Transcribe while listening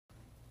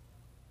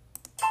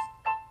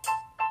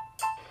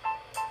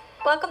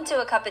Welcome to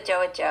A Cup of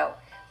Joe with Joe.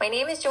 My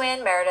name is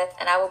Joanne Meredith,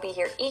 and I will be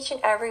here each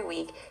and every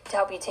week to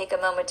help you take a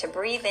moment to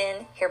breathe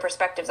in, hear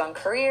perspectives on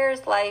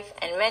careers, life,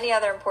 and many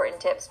other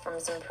important tips from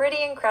some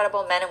pretty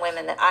incredible men and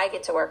women that I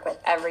get to work with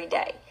every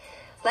day.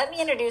 Let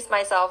me introduce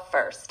myself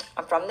first.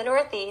 I'm from the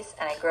Northeast,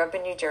 and I grew up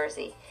in New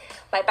Jersey.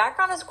 My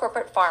background is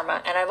corporate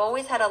pharma, and I've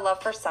always had a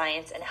love for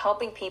science, and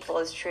helping people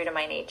is true to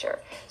my nature.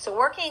 So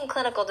working in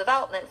clinical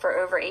development for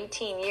over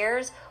 18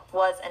 years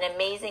was an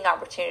amazing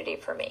opportunity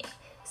for me.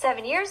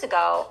 7 years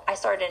ago, I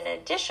started an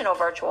additional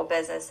virtual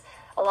business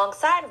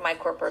alongside of my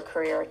corporate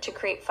career to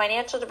create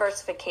financial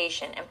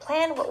diversification and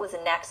plan what was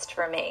next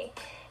for me.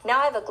 Now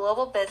I have a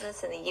global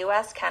business in the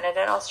US, Canada,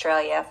 and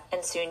Australia,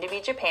 and soon to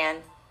be Japan.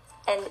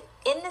 And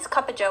in this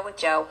Cup of Joe with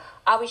Joe,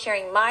 I'll be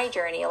sharing my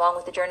journey along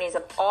with the journeys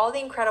of all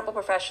the incredible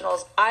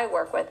professionals I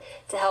work with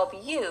to help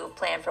you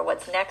plan for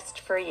what's next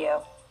for you.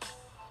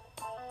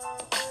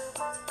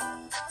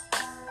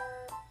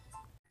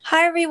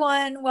 Hi,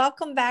 everyone.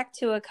 Welcome back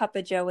to A Cup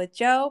of Joe with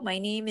Joe. My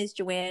name is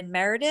Joanne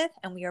Meredith,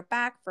 and we are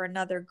back for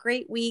another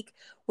great week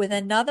with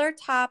another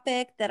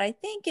topic that I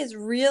think is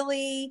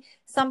really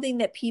something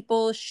that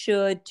people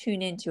should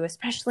tune into,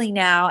 especially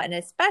now, and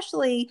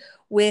especially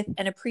with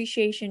an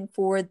appreciation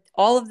for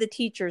all of the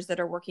teachers that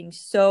are working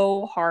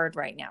so hard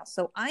right now.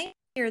 So I'm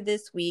here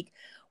this week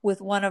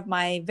with one of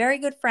my very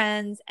good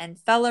friends and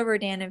fellow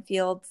Rodan and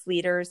Fields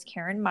leaders,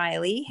 Karen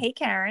Miley. Hey,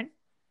 Karen.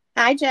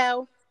 Hi,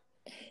 Joe.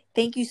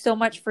 Thank you so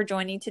much for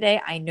joining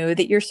today. I know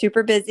that you're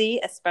super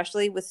busy,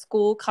 especially with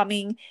school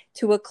coming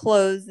to a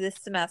close this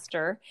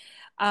semester.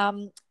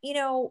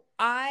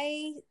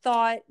 I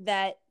thought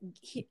that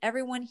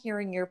everyone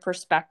hearing your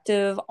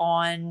perspective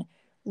on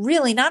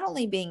really not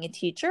only being a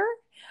teacher,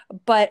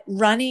 but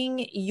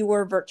running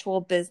your virtual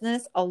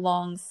business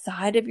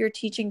alongside of your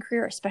teaching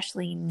career,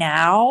 especially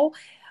now,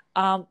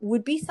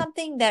 would be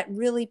something that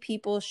really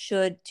people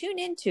should tune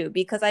into,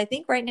 because I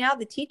think right now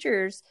the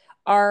teachers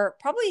are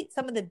probably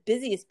some of the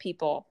busiest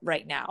people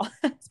right now,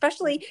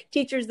 especially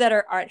teachers that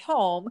are at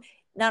home,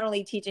 not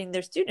only teaching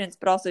their students,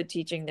 but also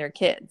teaching their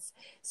kids.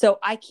 So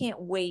I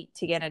can't wait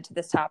to get into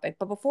this topic.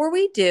 But before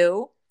we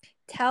do,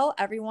 tell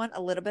everyone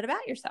a little bit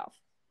about yourself.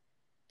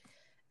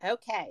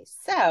 Okay,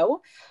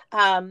 so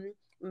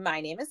my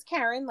name is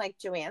Karen, like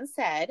Joanne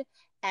said,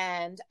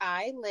 and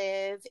I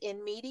live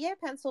in Media,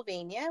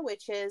 Pennsylvania,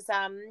 which is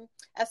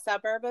a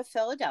suburb of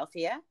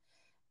Philadelphia.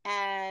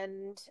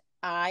 And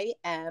I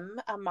am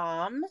a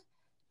mom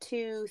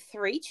to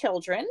 3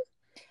 children,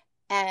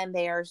 and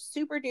they are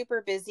super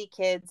duper busy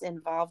kids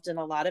involved in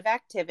a lot of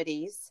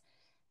activities.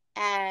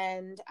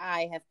 And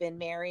I have been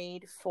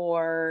married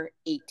for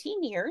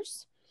 18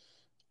 years.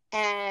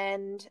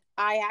 And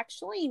I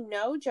actually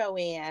know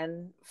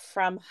Joanne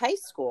from high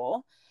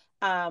school.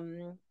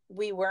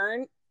 We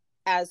weren't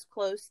as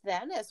close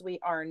then as we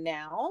are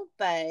now,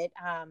 but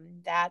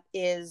that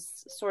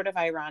is sort of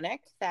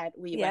ironic that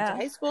we went to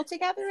high school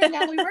together and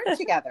now we work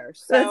together.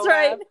 So that's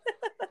right.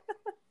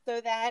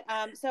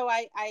 So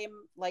I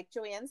am, like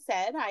Joanne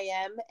said, I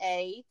am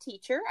a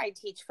teacher. I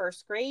teach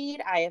first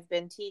grade. I have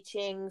been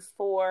teaching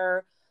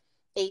for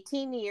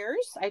 18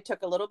 years. I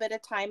took a little bit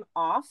of time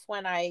off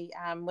when I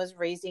was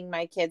raising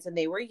my kids and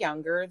they were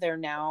younger. They're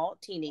now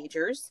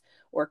teenagers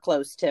or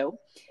close to.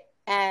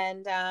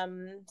 And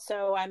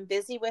so I'm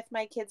busy with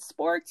my kids'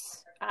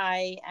 sports.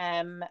 I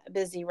am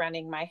busy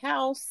running my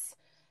house,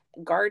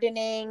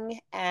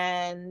 gardening,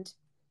 and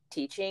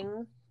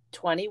teaching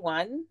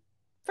 21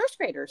 first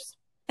graders.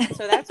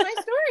 So that's my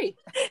story.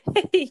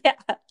 Yes.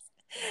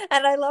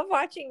 And I love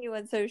watching you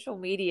on social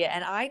media.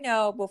 And I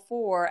know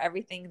before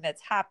everything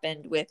that's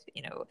happened with,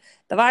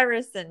 the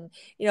virus and,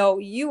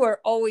 you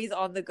are always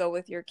on the go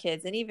with your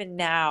kids. And even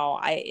now,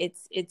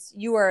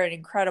 you are an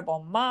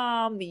incredible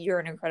mom, you're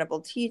an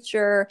incredible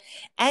teacher,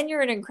 and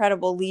you're an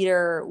incredible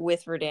leader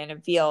with Rodan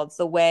and Fields.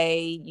 The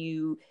way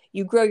you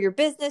grow your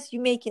business, you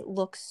make it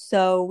look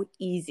so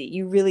easy.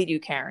 You really do,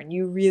 Karen.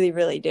 You really,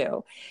 really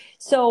do.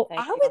 So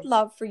I would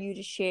love for you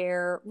to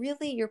share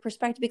really your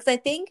perspective, because I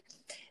think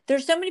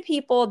there's so many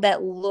people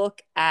that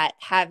look at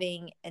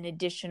having an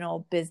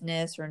additional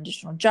business or an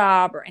additional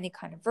job or any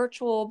kind of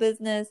virtual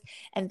business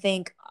and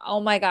think, oh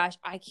my gosh,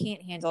 I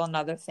can't handle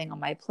another thing on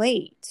my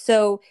plate.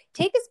 So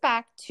take us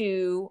back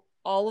to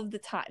all of the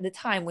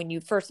time when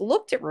you first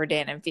looked at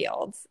Rodan and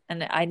Fields,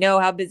 and I know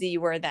how busy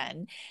you were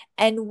then,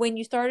 and when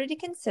you started to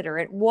consider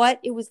it,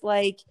 what it was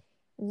like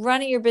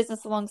running your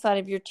business alongside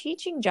of your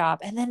teaching job,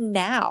 and then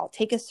now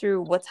take us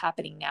through what's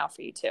happening now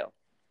for you too.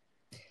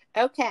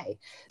 Okay.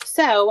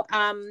 So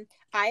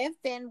I have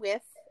been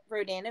with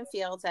Rodan and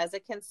Fields as a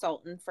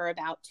consultant for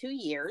about 2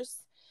 years.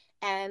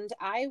 And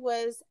I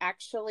was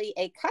actually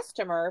a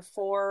customer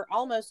for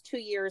almost 2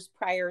 years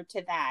prior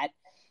to that.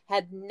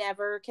 Had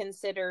never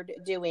considered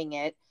doing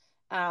it,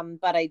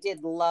 but I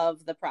did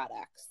love the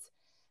products.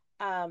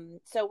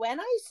 So when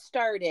I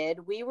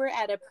started, we were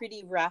at a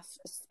pretty rough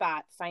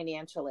spot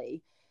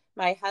financially.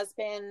 My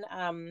husband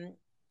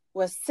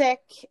was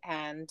sick,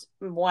 and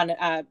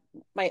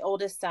my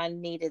oldest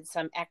son needed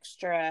some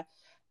extra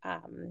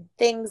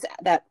things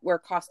that were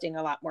costing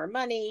a lot more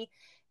money.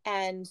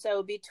 And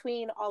so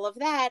between all of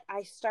that,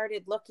 I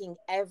started looking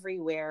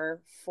everywhere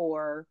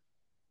for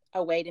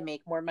a way to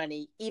make more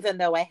money, even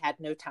though I had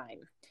no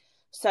time.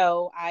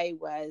 So I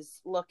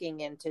was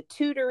looking into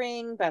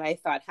tutoring, but I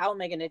thought, how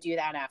am I going to do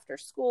that after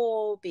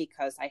school?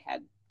 Because I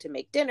had to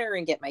make dinner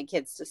and get my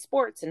kids to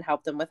sports and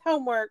help them with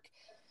homework.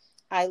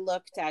 I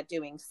looked at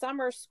doing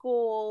summer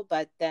school,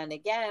 but then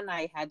again,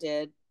 I had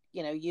to,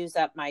 use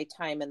up my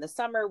time in the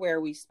summer where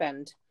we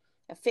spend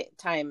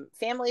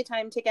family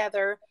time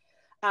together.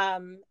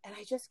 And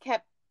I just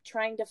kept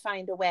trying to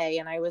find a way.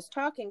 And I was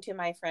talking to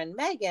my friend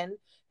Megan,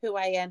 who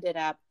I ended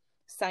up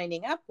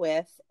signing up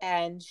with,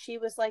 and she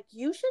was like,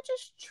 you should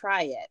just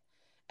try it.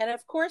 And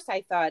of course,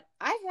 I thought,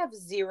 I have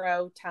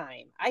zero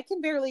time. I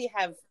can barely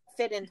have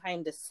fit in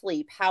time to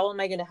sleep. How am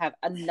I going to have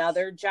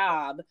another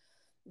job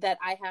that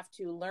I have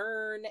to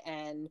learn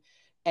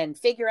and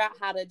figure out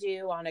how to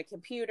do on a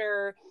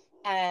computer?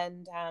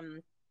 And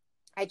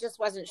I just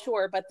wasn't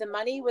sure, but the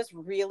money was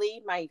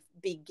really my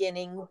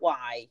beginning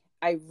why.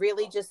 I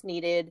really just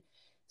needed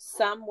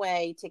some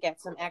way to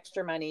get some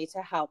extra money to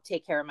help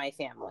take care of my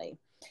family.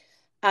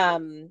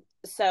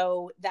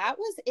 So that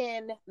was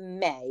in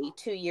May,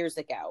 2 years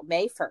ago,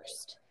 May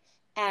 1st.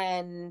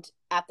 And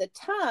at the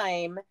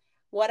time,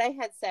 what I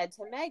had said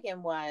to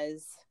Megan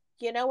was,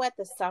 you know what,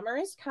 the summer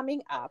is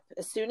coming up.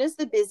 As soon as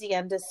the busy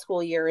end of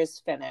school year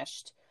is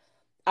finished,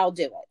 I'll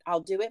do it.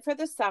 I'll do it for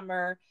the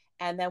summer.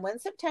 And then when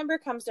September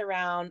comes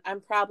around,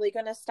 I'm probably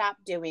going to stop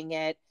doing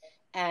it.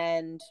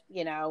 And,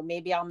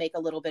 maybe I'll make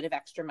a little bit of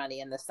extra money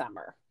in the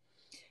summer.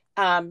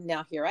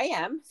 Now here I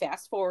am,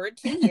 fast forward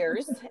 2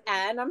 years,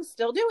 and I'm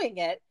still doing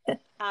it.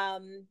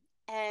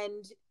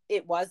 And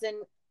it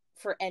wasn't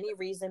for any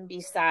reason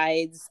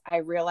besides I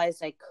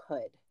realized I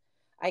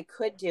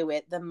could do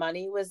it. The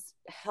money was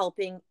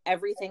helping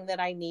everything that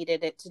I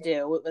needed it to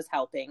do. It was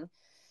helping.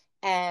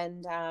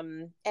 And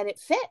it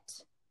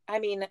fit. I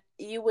mean,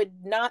 you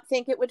would not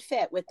think it would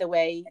fit with the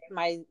way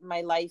my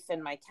life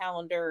and my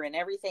calendar and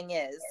everything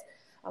is.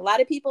 A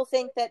lot of people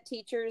think that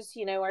teachers,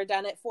 are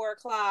done at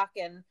 4:00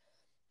 and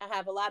I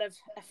have a lot of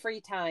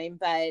free time,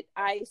 but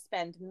I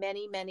spend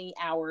many, many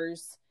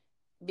hours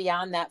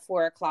beyond that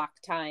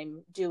 4:00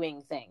 time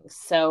doing things.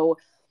 So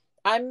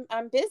I'm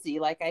busy,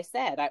 like I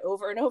said,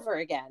 over and over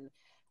again.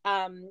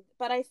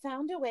 But I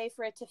found a way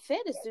for it to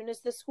fit as soon as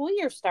the school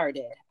year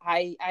started.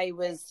 I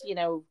was,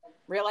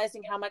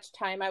 realizing how much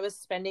time I was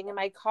spending in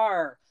my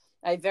car.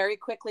 I very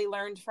quickly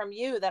learned from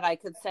you that I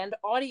could send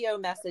audio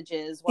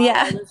messages while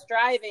I was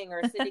driving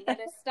or sitting at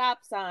a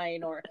stop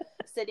sign or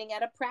sitting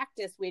at a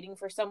practice waiting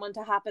for someone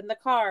to hop in the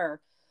car.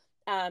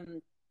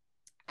 What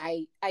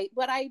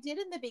I did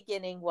in the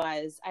beginning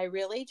was I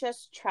really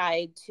just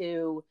tried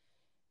to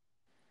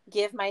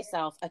give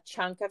myself a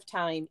chunk of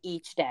time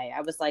each day. I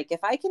was like,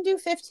 if I can do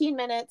 15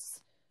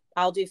 minutes,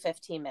 I'll do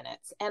 15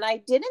 minutes. And I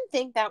didn't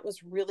think that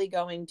was really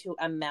going to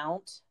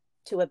amount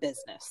to a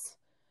business.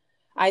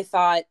 I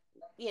thought,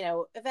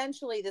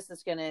 eventually this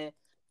is going to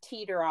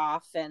teeter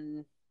off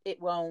and it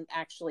won't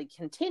actually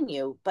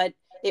continue. But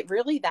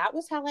that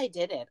was how I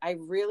did it. I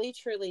really,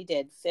 truly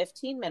did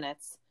 15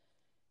 minutes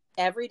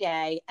every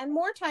day and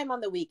more time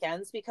on the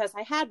weekends because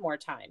I had more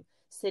time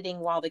sitting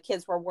while the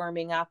kids were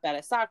warming up at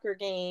a soccer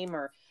game,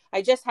 or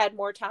I just had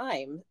more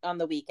time on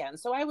the weekend.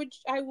 So I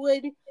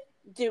would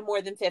do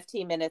more than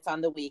 15 minutes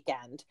on the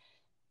weekend.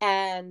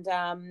 And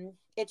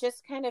it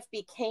just kind of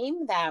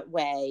became that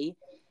way.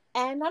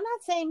 And I'm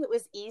not saying it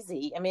was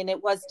easy. I mean,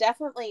 it was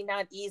definitely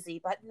not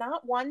easy, but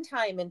not one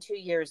time in 2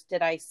 years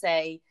did I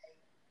say,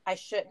 I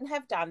shouldn't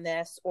have done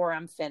this or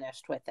I'm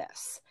finished with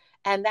this.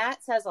 And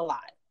that says a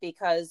lot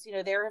because,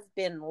 there have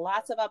been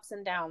lots of ups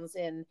and downs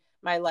in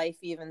my life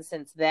even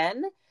since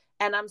then.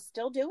 And I'm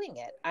still doing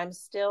it. I'm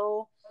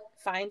still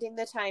finding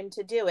the time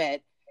to do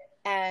it.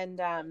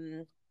 And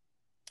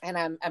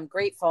I'm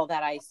grateful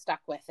that I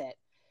stuck with it.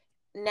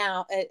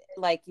 Now,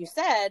 like you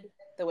said,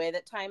 the way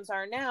that times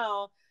are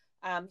now,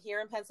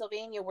 here in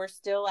Pennsylvania, we're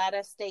still at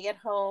a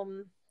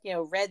stay-at-home,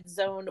 red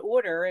zone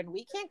order, and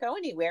we can't go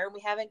anywhere.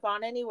 We haven't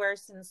gone anywhere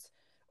since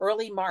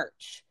early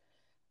March.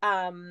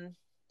 And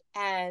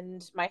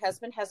my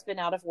husband has been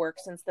out of work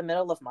since the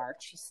middle of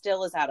March. He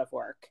still is out of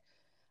work.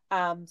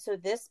 So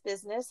this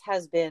business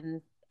has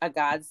been a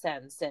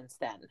godsend since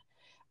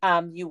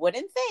then. You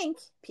wouldn't think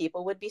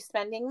people would be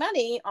spending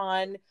money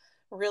on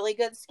really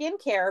good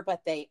skincare,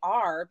 but they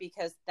are,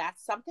 because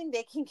that's something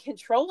they can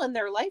control in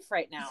their life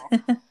right now.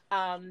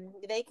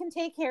 They can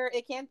take care,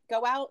 they can't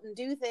go out and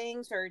do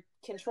things or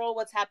control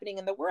what's happening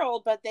in the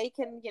world, but they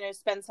can,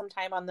 spend some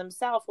time on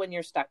themselves when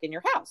you're stuck in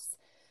your house.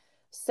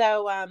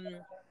 So,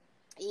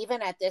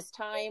 even at this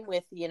time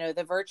with,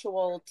 the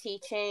virtual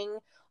teaching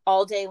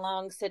all day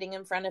long, sitting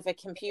in front of a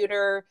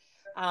computer,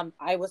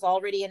 I was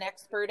already an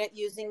expert at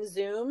using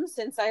Zoom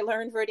since I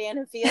learned Rodan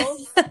and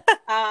Fields.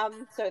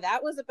 So that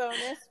was a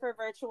bonus for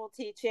virtual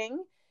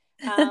teaching.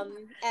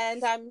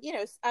 And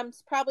I'm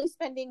probably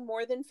spending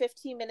more than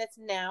 15 minutes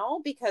now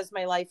because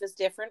my life is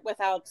different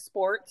without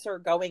sports or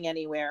going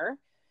anywhere.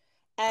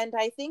 And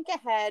I think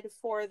ahead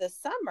for the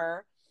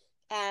summer,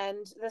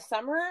 And the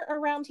summer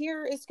around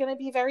here is going to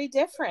be very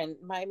different.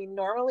 I mean,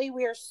 normally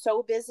we are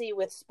so busy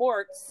with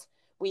sports.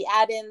 We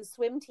add in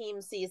swim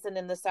team season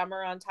in the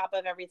summer on top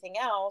of everything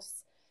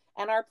else,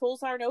 and our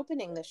pools aren't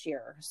opening this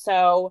year.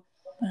 So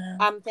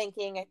I'm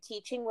thinking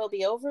teaching will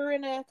be over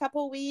in a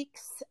couple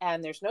weeks,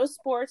 and there's no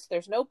sports,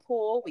 there's no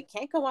pool. We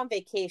can't go on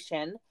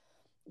vacation.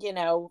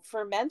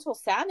 For mental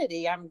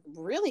sanity, I'm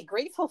really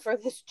grateful for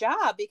this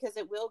job because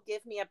it will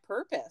give me a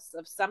purpose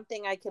of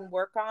something I can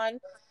work on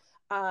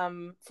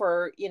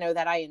for,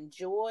 that I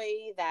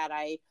enjoy, that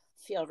I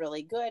feel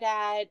really good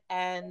at,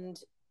 and,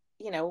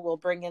 we'll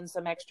bring in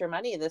some extra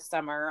money this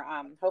summer.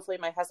 Hopefully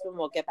my husband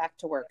will get back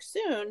to work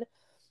soon,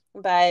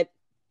 but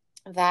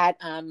that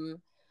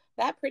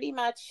pretty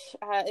much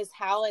is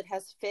how it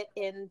has fit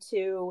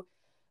into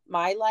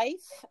my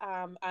life.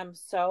 I'm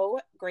so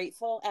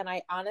grateful. And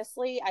I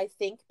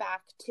think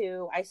back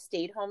to, I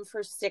stayed home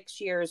for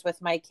 6 years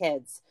with my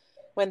kids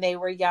when they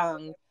were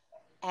young,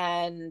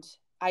 and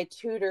I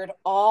tutored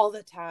all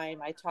the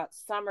time. I taught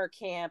summer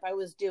camp. I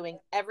was doing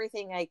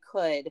everything I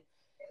could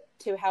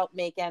to help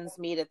make ends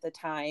meet at the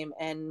time.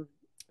 And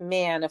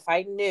man, if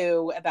I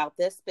knew about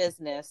this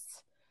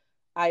business,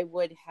 I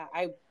would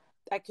I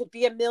could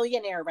be a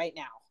millionaire right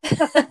now.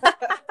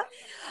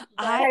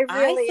 I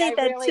say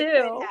that really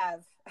too. could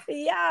have.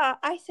 Yeah,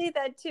 I say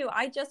that too.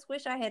 I just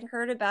wish I had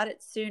heard about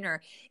it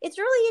sooner. It's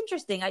really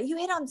interesting. You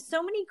hit on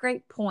so many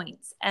great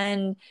points.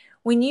 And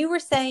when you were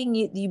saying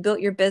you built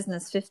your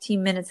business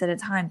 15 minutes at a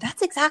time,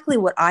 that's exactly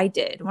what I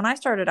did. When I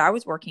started, I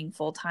was working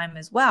full time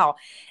as well.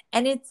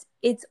 And it's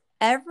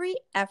every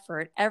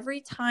effort,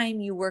 every time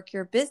you work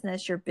your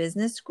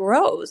business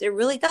grows. It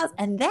really does.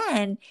 And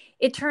then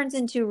it turns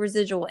into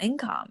residual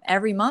income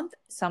every month.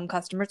 Some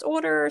customers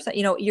order, so,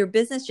 your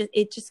business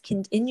just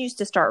continues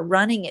to start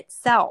running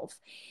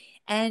itself.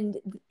 And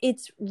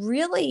it's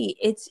really,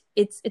 it's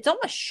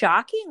almost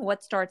shocking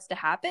what starts to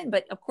happen.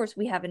 But of course,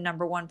 we have a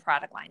number one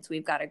product line. So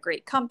we've got a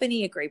great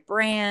company, a great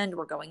brand.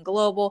 We're going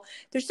global.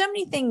 There's so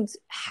many things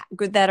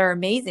that are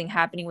amazing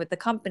happening with the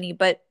company.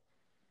 But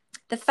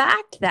the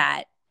fact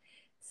that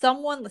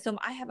so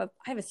I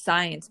have a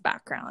science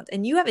background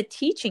and you have a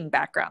teaching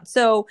background.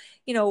 So,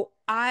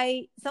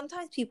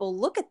 sometimes people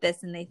look at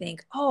this and they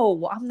think, oh,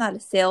 well, I'm not a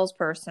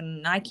salesperson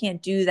and I can't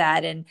do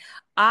that. And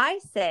I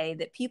say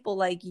that people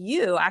like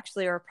you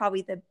actually are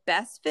probably the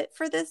best fit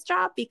for this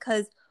job,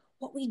 because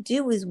what we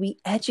do is we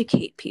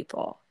educate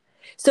people.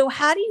 So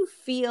how do you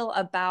feel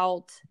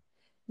about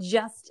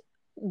just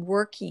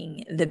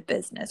working the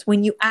business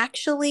when you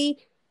actually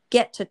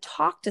get to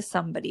talk to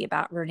somebody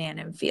about Rodan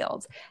and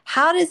Fields?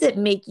 How does it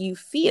make you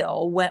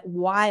feel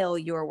while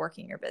you're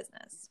working your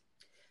business?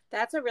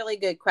 That's a really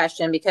good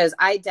question, because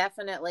I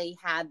definitely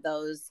had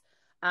those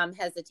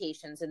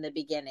hesitations in the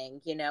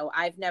beginning.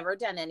 I've never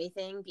done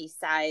anything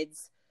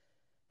besides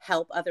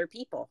help other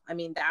people. I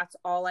mean, that's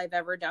all I've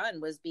ever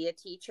done, was be a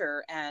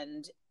teacher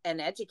and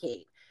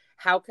educate.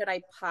 How could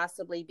I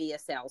possibly be a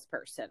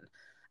salesperson?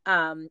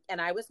 And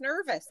I was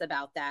nervous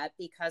about that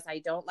because I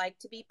don't like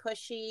to be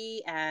pushy,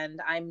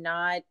 and I'm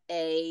not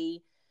an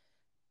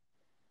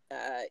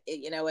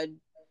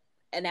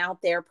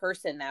out there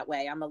person that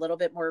way. I'm a little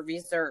bit more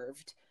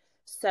reserved.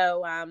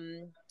 So,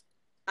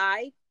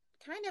 I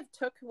kind of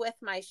took with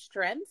my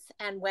strengths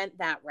and went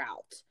that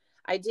route.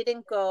 I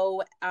didn't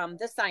go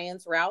the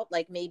science route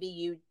like maybe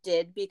you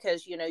did,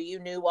 because, you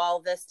knew all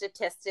the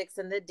statistics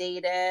and the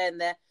data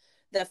and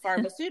the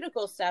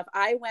pharmaceutical stuff.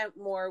 I went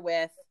more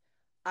with,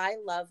 I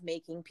love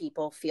making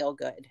people feel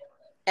good.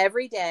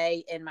 Every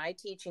day in my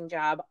teaching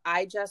job,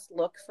 I just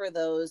look for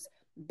those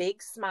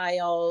big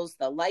smiles,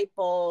 the light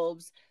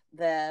bulbs,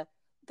 the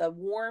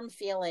warm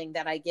feeling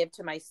that I give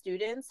to my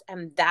students.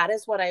 And that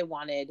is what I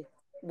wanted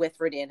with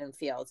Rodan and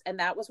Fields. And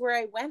that was where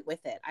I went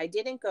with it. I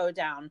didn't go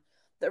down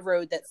the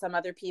road that some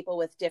other people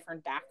with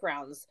different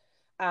backgrounds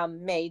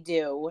may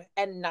do.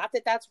 And not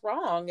that that's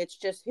wrong. It's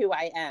just who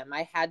I am.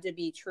 I had to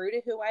be true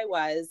to who I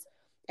was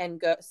and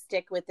go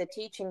stick with the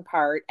teaching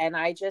part. And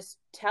I just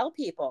tell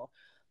people,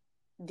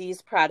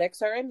 these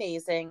products are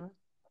amazing.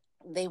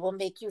 They will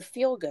make you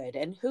feel good.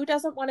 And who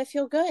doesn't want to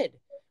feel good?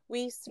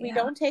 We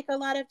don't take a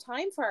lot of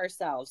time for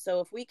ourselves. So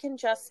if we can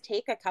just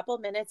take a couple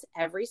minutes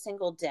every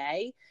single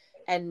day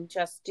and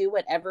just do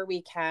whatever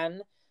we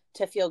can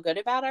to feel good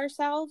about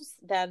ourselves,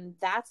 then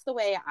that's the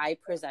way I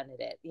presented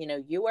it.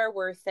 You are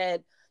worth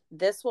it.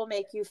 This will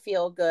make you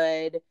feel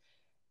good.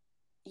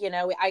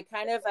 I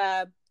kind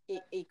of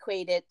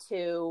equate it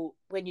to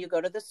when you go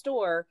to the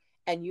store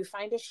and you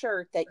find a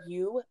shirt that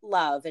you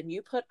love and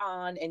you put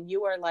on and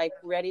you are like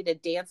ready to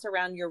dance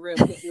around your room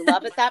because you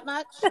love it that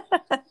much.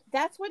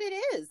 That's what it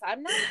is.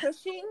 I'm not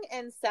pushing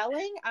and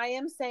selling. I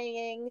am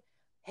saying,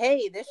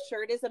 hey, this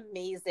shirt is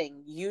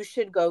amazing. You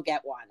should go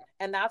get one.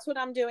 And that's what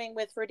I'm doing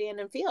with Rodan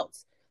and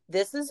Fields.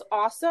 This is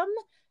awesome.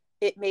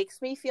 It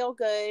makes me feel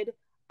good.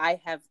 I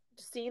have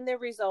seen the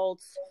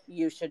results.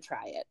 You should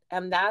try it.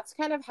 And that's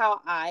kind of how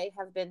I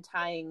have been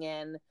tying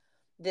in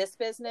this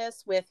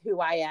business with who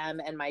I am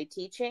and my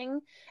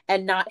teaching,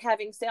 and not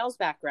having sales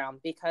background,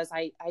 because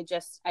I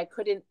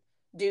couldn't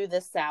do the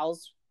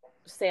sales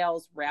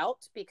sales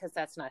route because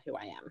that's not who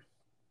I am.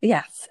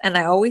 Yes. And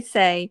I always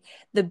say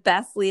the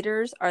best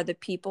leaders are the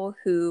people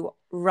who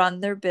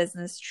run their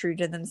business true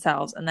to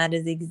themselves. And that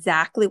is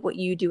exactly what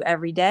you do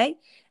every day.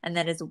 And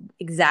that is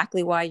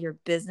exactly why your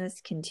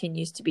business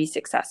continues to be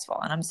successful.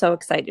 And I'm so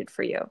excited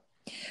for you.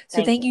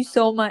 So thank you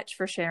so much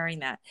for sharing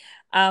that.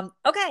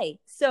 Okay.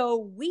 So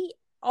we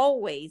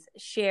always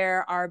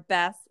share our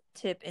best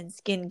tip in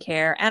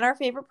skincare and our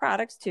favorite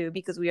products too,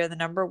 because we are the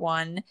number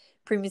one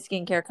premium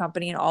skincare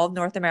company in all of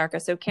North America.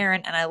 So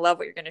Karen, and I love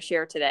what you're going to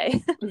share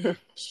today.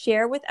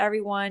 Share with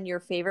everyone your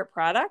favorite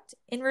product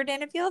in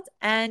Rodan & Fields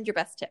and your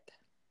best tip.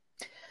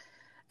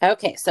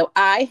 Okay. So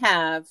I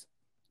have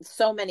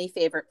so many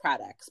favorite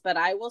products, but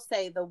I will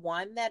say the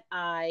one that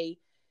I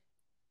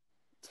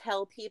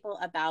tell people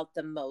about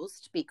the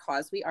most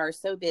because we are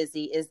so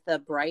busy is the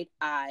Bright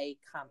Eye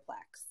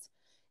Complex.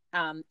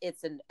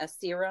 It's a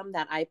serum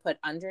that I put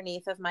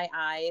underneath of my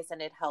eyes,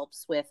 and it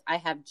helps with, I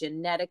have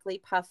genetically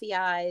puffy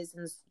eyes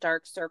and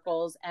dark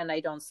circles, and I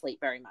don't sleep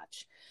very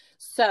much.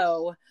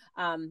 So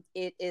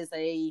it is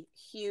a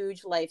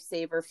huge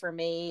lifesaver for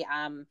me.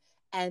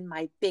 And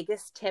my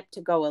biggest tip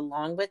to go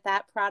along with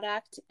that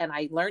product, and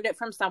I learned it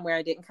from somewhere,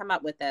 I didn't come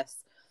up with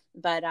this,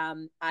 but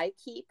I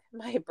keep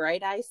my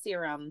Bright Eye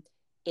serum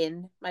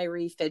in my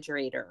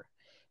refrigerator.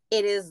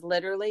 It is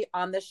literally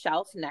on the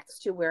shelf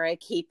next to where I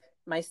keep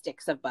my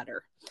sticks of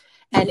butter.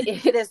 And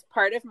it is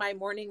part of my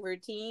morning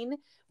routine.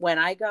 When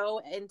I go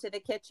into the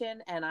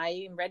kitchen and I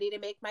am ready to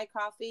make my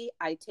coffee,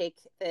 I take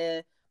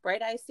the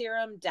Bright Eye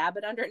serum, dab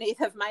it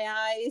underneath of my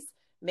eyes,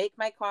 make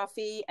my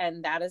coffee,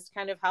 and that is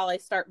kind of how I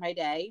start my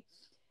day.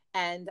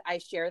 And I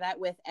share that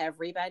with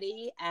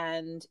everybody,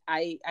 and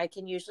I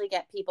can usually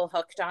get people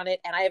hooked on it.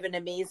 And I have an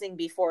amazing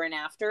before and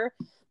after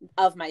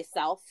of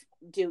myself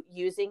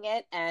using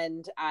it,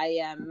 and I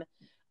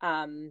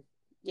am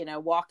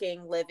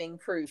walking, living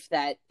proof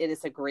that it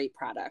is a great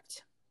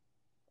product.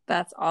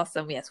 That's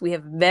awesome. Yes, we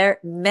have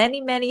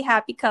many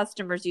happy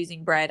customers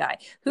using Bright Eye.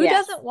 Who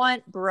doesn't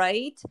want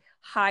bright,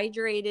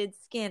 hydrated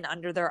skin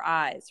under their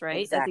eyes,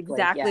 right? Exactly. That's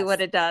exactly what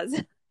it does.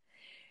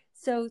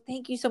 So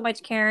thank you so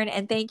much, Karen.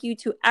 And thank you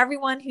to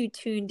everyone who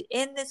tuned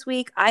in this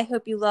week. I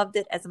hope you loved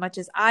it as much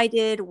as I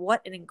did.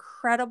 What an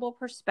incredible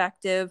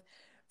perspective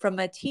from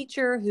a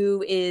teacher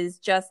who is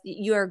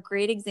you're a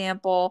great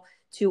example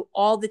to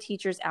all the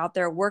teachers out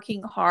there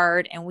working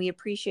hard. And we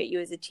appreciate you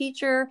as a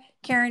teacher.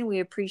 Karen,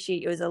 we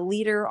appreciate you as a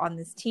leader on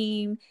this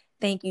team.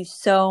 Thank you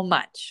so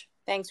much.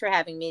 Thanks for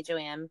having me,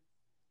 Joanne.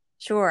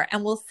 Sure.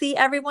 And we'll see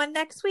everyone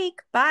next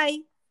week. Bye.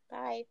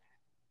 Bye.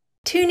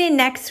 Tune in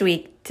next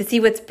week to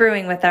see what's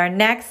brewing with our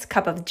next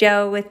Cup of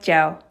Joe with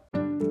Joe.